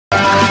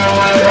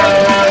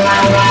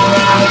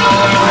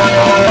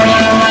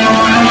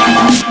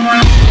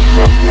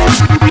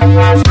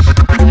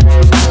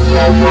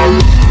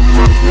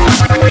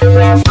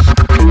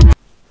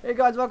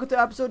guys, welcome to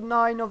episode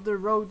 9 of the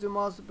Road to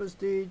Master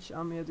Prestige.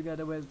 I'm here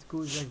together with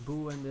Kuzek,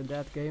 Boo and the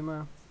Dead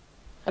Gamer.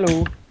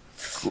 Hello.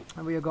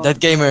 And we are going Dead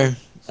Gamer.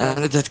 I'm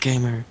the Dead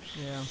Gamer.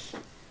 Yeah.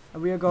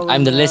 And we are going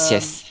I'm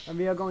delicious. and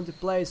we are going to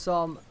play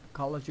some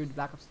Call of Duty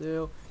Black Ops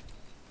 2.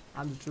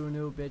 I'm the true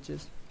noob,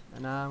 bitches.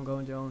 And I'm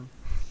going to own.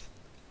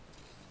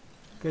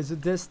 Okay, so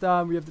this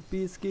time we have the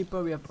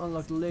Peacekeeper, we have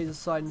unlocked the laser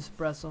sight and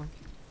suppressor.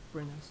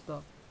 Brilliant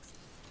stuff.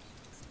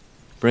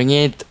 Bring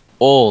it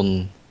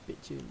on.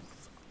 Bitches.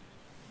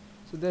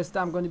 So this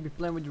time I'm going to be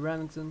playing with the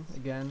Remington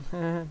again.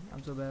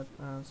 I'm so bad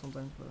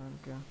sometimes, but I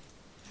don't care.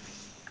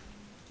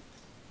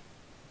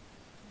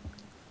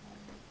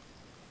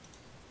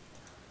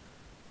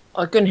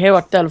 I can hear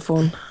a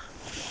telephone.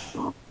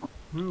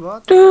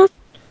 What? Doot,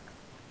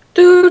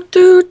 doot,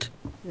 doot.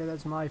 Yeah,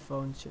 that's my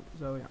phone. Shit.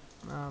 So yeah.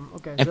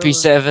 Okay.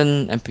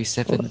 MP7,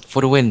 MP7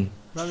 for the win.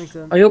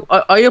 Remington.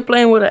 Are you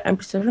playing with an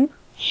MP7?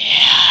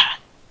 Yeah.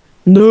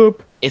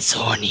 Nope. It's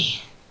horny.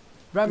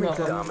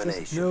 Remington.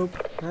 Domination. Nope.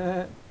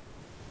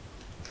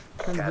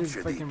 I'm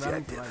Capture the freaking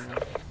Remington objective.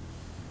 right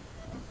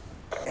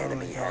now.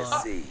 Enemy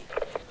has C.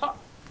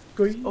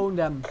 Own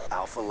them.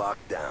 Alpha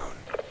lockdown.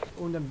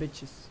 Own them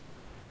bitches.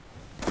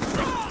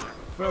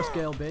 First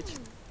kill, bitch.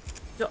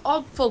 The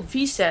alt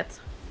V set.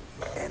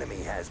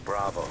 Enemy has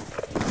Bravo.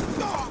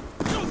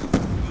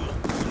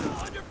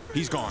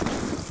 He's gone.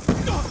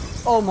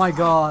 Oh my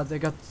god, they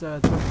got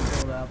triple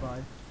kill there by.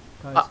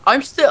 Guys,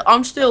 I'm still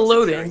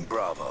loading. Securing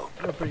Bravo.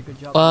 did a pretty good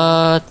job.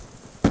 But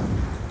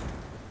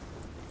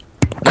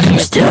I'm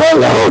still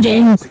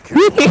loading.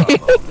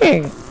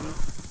 Securing Bravo.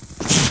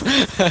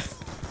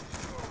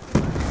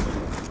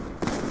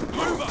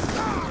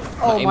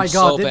 Oh I'm my so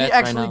god, did bad he right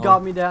actually now.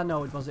 got me there?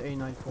 No, it was the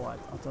A94. I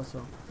thought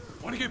so.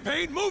 Want to get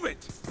paid? Move it!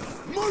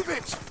 Move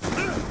it!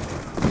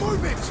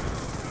 Move it!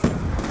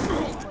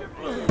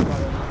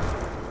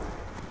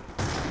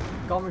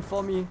 Coming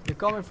for me. They're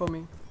coming for me.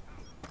 Move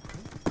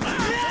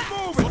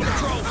it!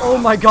 Control! Oh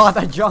my god,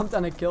 I jumped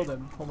and I killed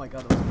him. Oh my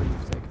god, that was pretty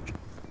sick.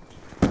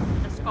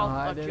 It's called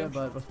I did it,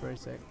 but it was pretty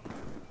sick.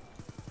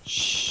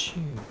 shoot.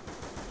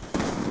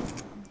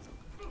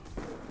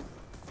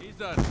 He's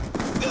done.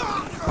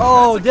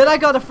 Oh, did I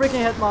got a freaking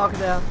hit marker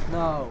there?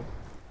 No.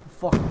 You're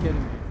fucking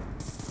kidding me.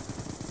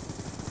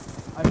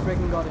 I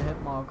freaking got a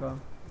hit marker.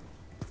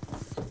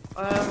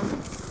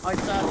 I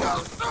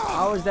thought.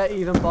 How is that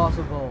even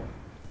possible?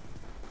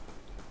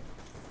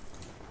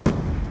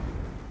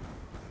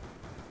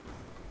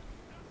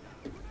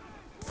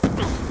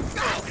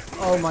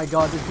 Oh my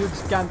god, this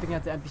dude's camping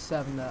at the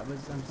MP7 there.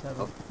 Where's the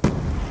MP7?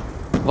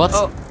 What?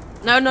 Oh,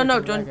 no,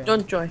 Freaking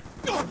don't join.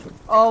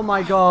 Oh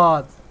my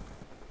god.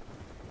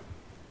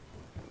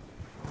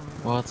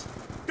 What?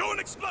 Go and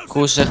explosive!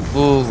 Kuzek,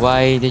 Boo,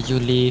 why did you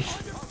leave?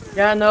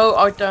 Yeah, no,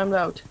 I timed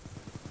out.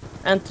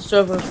 And the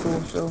server is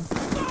full, so.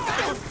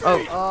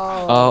 Oh,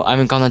 Oh,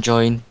 I'm gonna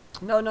join.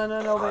 No,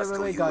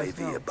 Hostile wait, guys. UAV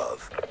No.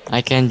 above.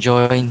 I can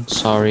join.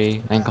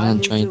 Sorry, I'm I gonna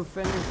need to join.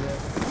 finish it.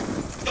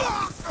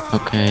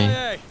 Okay,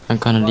 Hey! I'm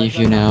gonna leave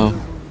you now.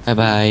 Bye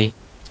bye.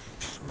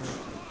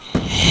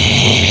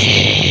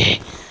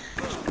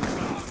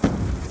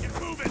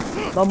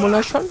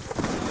 domination?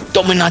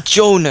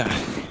 Domination.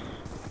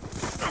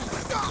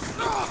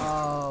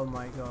 Oh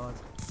my god.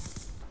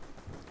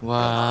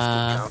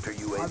 Wow. Counter I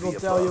UAV will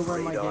tell you above.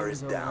 when my Radar game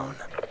is is down.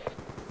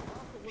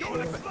 Go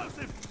and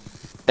explosive!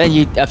 Then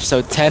you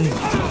episode 10.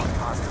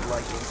 Hostile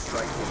lightning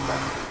strike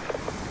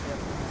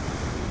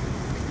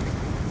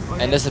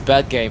inbound. And that's a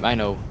bad game, I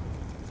know.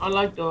 I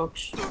like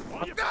dogs.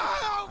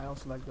 I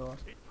also like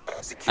dogs.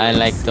 I Securing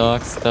like C.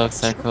 dogs.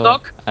 Dogs are cool.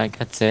 Dog? I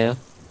got tail.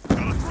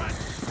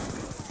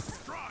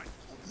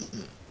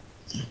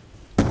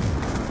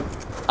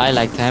 I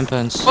like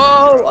tampons.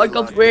 Oh, I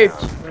got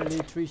raped. Really,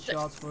 3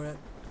 shots for it.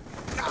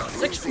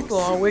 6 people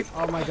are awake.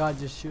 Oh my god,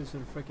 just shoots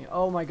with freaking.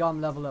 Oh my god,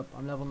 I'm level up.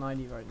 I'm level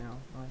 90 right now.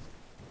 Nice.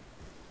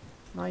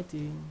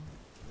 19.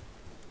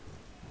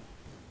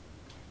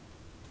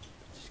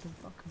 Just gonna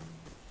fuck me.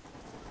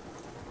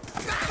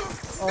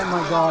 Oh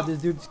my god, this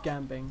dude's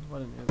camping.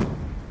 What an idiot.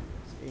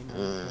 It's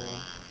A94.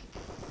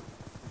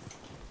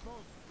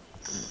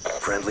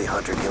 Friendly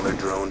hunter-killer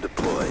drone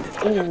deployed.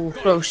 Ooh,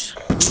 close.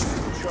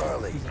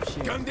 Charlie. Piece of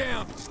shit. Gun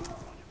down!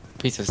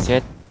 Piece of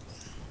shit.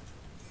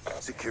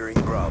 Securing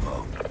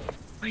Bravo.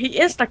 He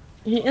insta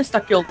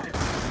killed me.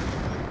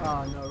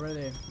 Oh no,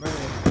 really.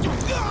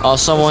 Oh,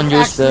 someone He's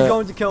used actually the.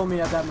 going to kill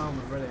me at that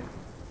moment, really.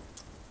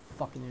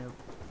 Fucking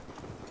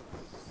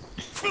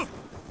you.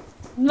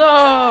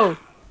 No!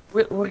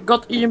 We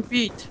got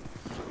EMP'd.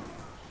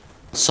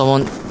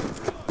 Someone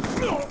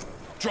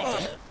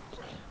Drop it!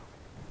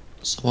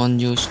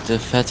 used the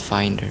Fat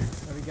Finder.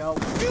 There we go.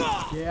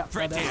 Yeah.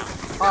 Threat got it. down!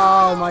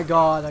 Oh my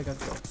god, I got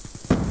killed.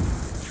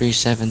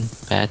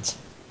 3-7. Bad.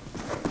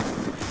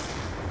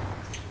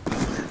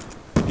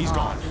 He's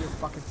gone. You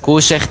fucking fat.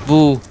 Kuzek,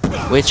 Boo.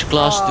 Which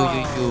class do Oh,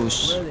 you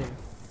use? Really?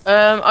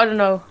 I don't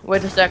know.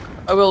 Wait a sec.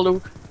 I will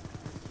look.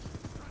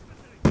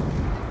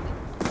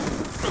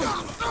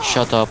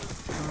 Shut up.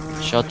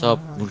 Shut up,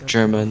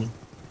 German.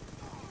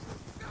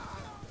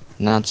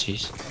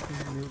 Nazis.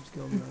 Fucking noobs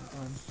killed me all the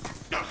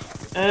time.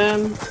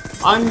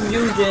 I'm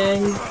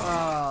using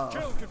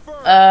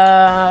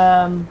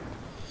Oh,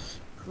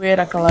 where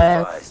I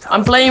collect.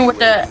 I'm playing with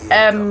the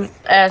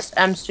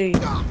MSMC.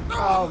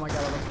 oh my god,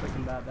 that was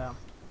freaking bad now.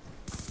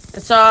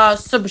 It's a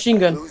submachine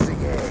gun.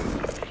 Losing A.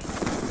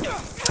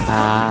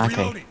 Ah,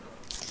 okay.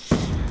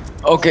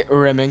 Okay,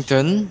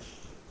 Remington.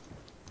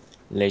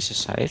 Laser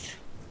sight.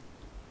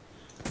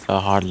 A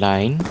hard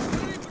line.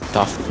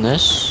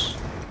 Toughness.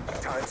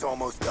 Time's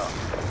almost up.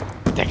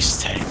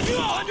 Dexterity.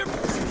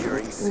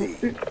 Securing C.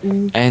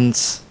 And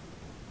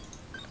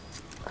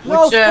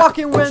No Which,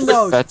 fucking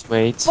windows! fat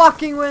weight.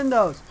 Fucking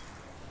windows!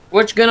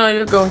 Which gun are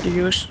you going to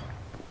use?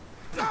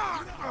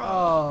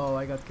 Oh,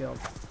 I got killed.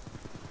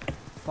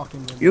 Fucking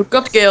windows. You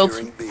got killed.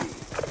 Securing B.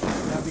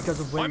 Yeah, because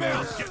of I'm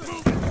out. windows. Get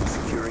moving.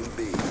 Securing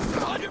B.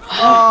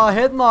 Oh,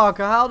 hit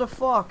marker, how the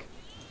fuck?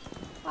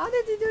 How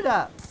did he do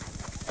that?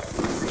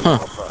 Huh.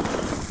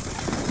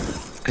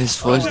 His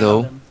voice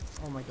though.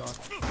 Oh my god.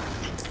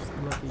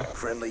 Lucky.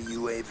 Friendly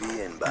UAV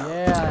inbound.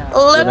 Yeah.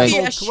 Lucky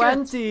Level as shit.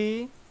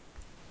 20.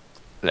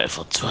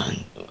 Level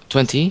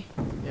 20.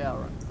 Yeah,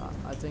 right.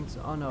 I think so.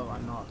 Oh no,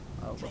 I'm not.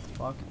 Oh, what the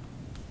fuck?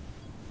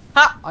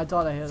 Ha! I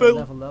thought I hit a Phil.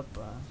 level up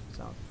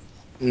sound.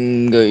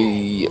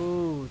 Okay.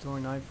 Ooh,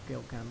 throwing knife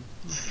kill cam.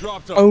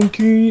 Dropped up.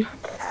 Okay.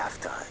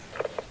 Halftime.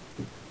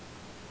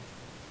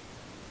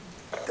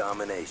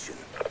 Domination.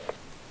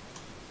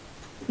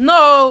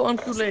 No, I'm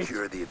too late.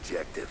 Secure the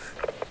objective.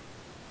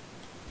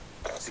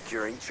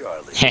 Securing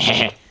Charlie. So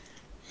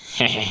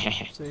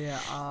yeah,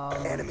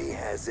 Enemy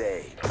has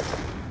A. let's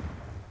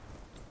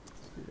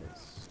do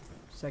this.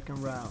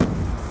 Second round.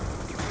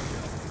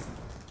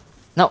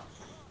 No.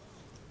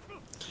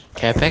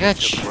 Care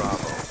package.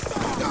 Bravo.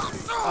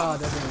 Oh,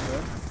 that didn't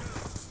work.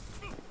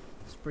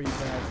 It's pretty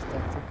bad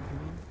tactic of me.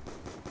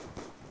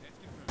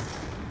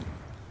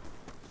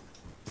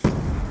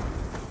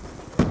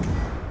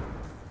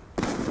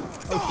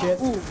 Oh shit.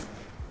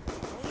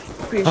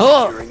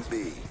 Oh Securing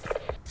B.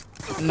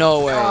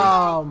 no way.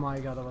 Oh my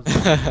god, that was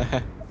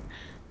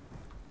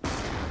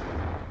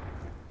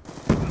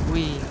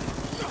Wee.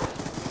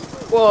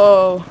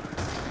 Whoa.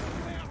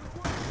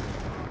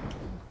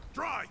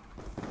 Dry.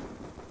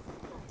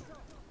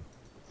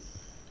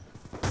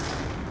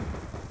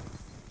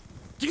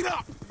 Get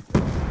up.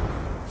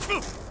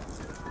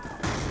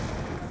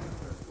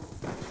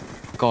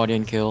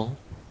 Guardian kill.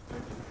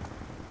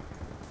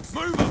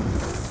 Move up.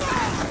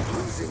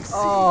 Losing C.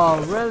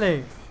 Oh,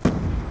 really?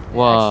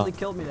 Wow. Actually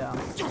killed me there.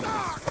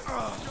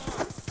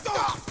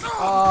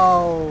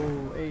 Oh,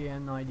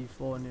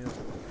 AN94 new.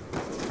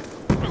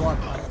 What a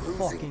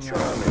fucking hell.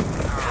 Charlie.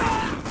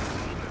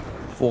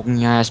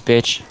 Fucking ass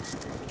bitch.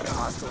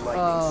 Hostile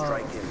lightning Oh,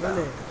 strike inbound.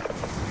 really?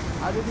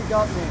 How did he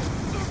got me?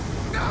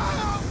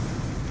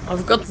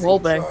 I've got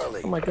wallbang.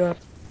 Oh my god.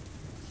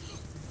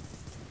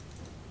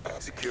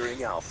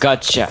 Securing Alpha.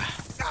 Gotcha.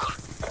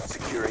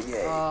 Securing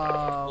A.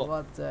 Oh,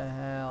 what the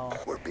hell?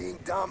 We're being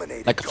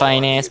dominated. Like a Go fine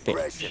on the ass bitch.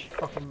 aggression.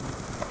 Fucking.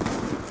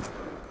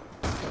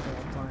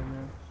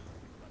 Time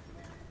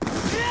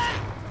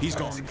He's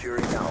gone.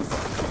 Securing Alpha.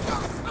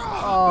 there.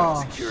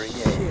 Oh, Securing A.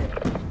 shit.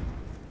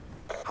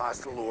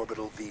 Hostile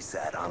orbital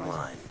VSAT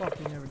online.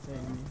 Fucking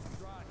irritating me.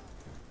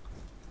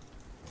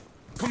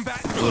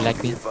 Combat. Do you like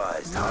Be me?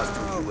 advised,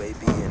 hostile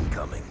UAV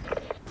incoming.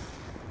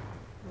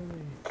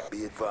 Really?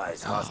 Be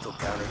advised, hostile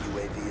counter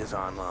UAV is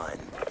online.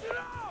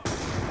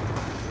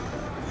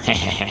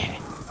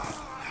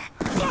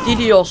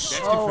 Didios.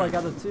 Oh, I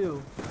got a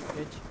 2.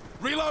 Bitch.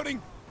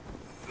 Reloading.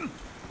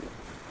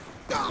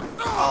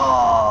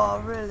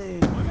 Oh, really?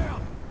 He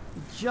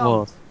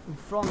jumped What? in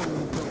front of me.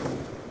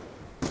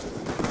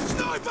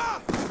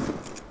 Sniper.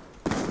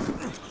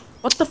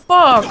 What the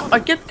fuck? I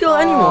can't kill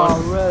anyone.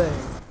 Oh, really?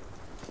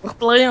 We're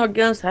playing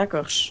against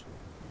hackers.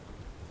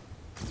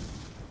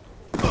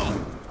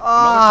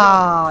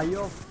 Ah,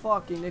 you're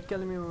fucking. They're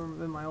killing me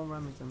with my own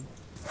Remington.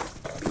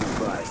 Be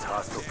advised,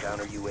 hostile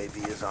counter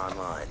UAV is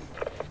online.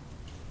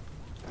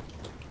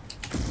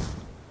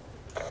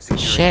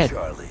 Securing Shit.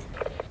 Charlie.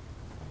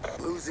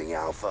 Losing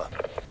Alpha.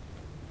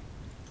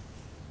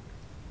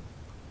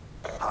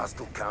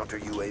 Hostile counter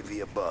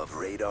UAV above.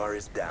 Radar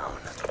is down.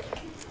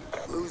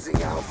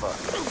 Losing Alpha.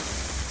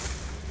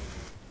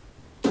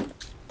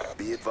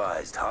 Be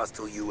advised,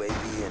 hostile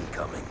UAV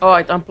incoming.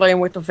 Alright, I'm playing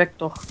with the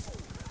Victor.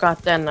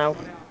 K10 now.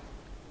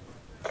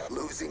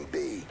 Losing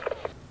B.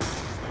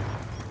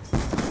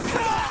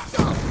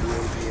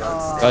 UAV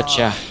on station.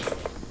 Gotcha.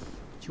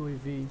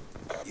 UAV.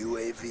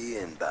 UAV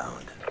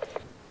inbound.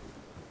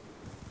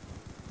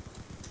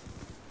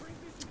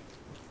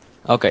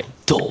 Okay.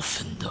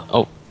 Dolphin.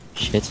 Oh,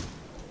 shit.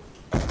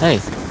 Hey,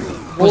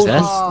 who's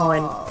that?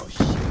 Oh,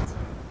 shit.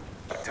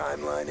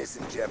 Timeline is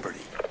in jeopardy.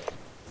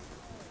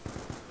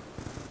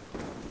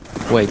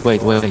 Wait.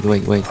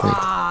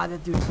 Ah,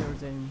 that dude's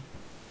irritating me.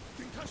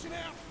 Concussion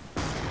out.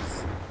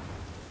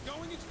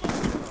 Going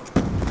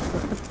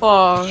explosive.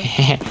 Fuck.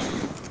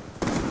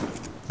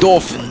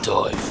 Dolphin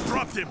dive.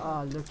 Dropped him.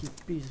 Ah, lucky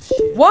piece of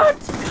shit. What?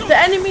 The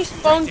enemy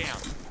spawned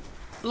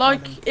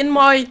like in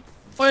my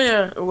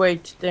fire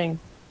weight thing.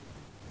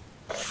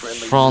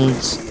 Friendly Front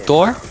UAV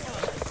door? inbound.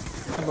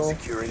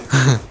 Omegle. Securing.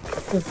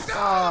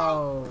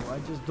 Oh, I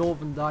just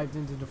dolphin dived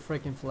into the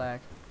freaking flag.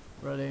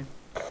 Ready?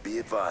 Be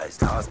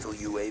advised, hostile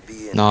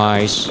UAV in.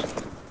 Nice.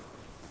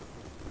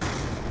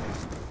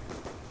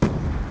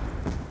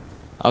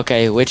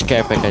 Okay, which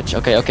care package?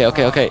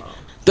 Okay.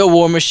 The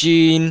war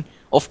machine,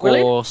 of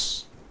Really?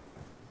 course.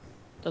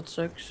 That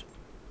sucks.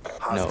 No,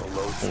 Hostile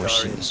war lodestar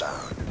machine is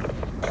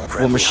inbound.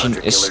 Friendly machine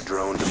is- hunter-killer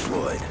drone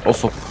deployed.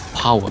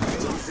 overpowered.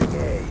 Losing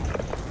A.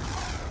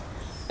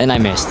 And I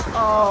missed.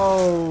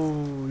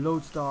 Oh,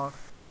 lodestar.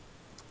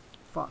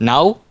 Fuck.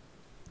 Now?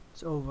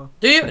 It's over.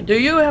 Do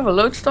you have a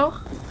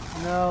lodestar?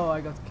 No, I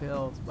got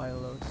killed by a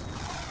load.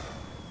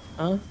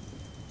 Huh?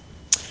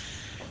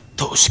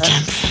 Those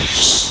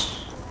campers.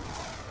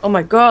 Oh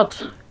my god.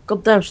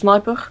 Goddamn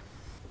sniper.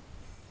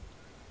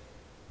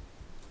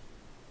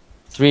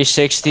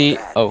 360.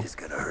 That Oh, is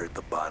gonna hurt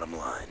the bottom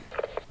line.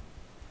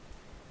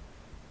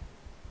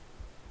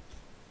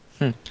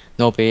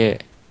 no be.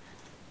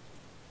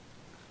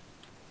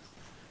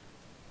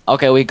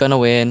 Okay, we're gonna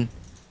win.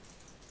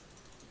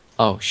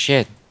 Oh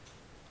shit.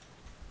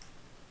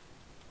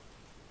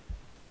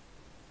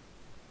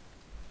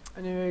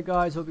 Anyway,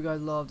 guys, hope you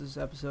guys loved this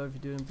episode.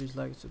 If you did, please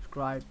like and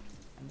subscribe.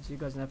 And see you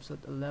guys in episode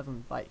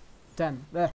 11. Bye. 10. Bleh.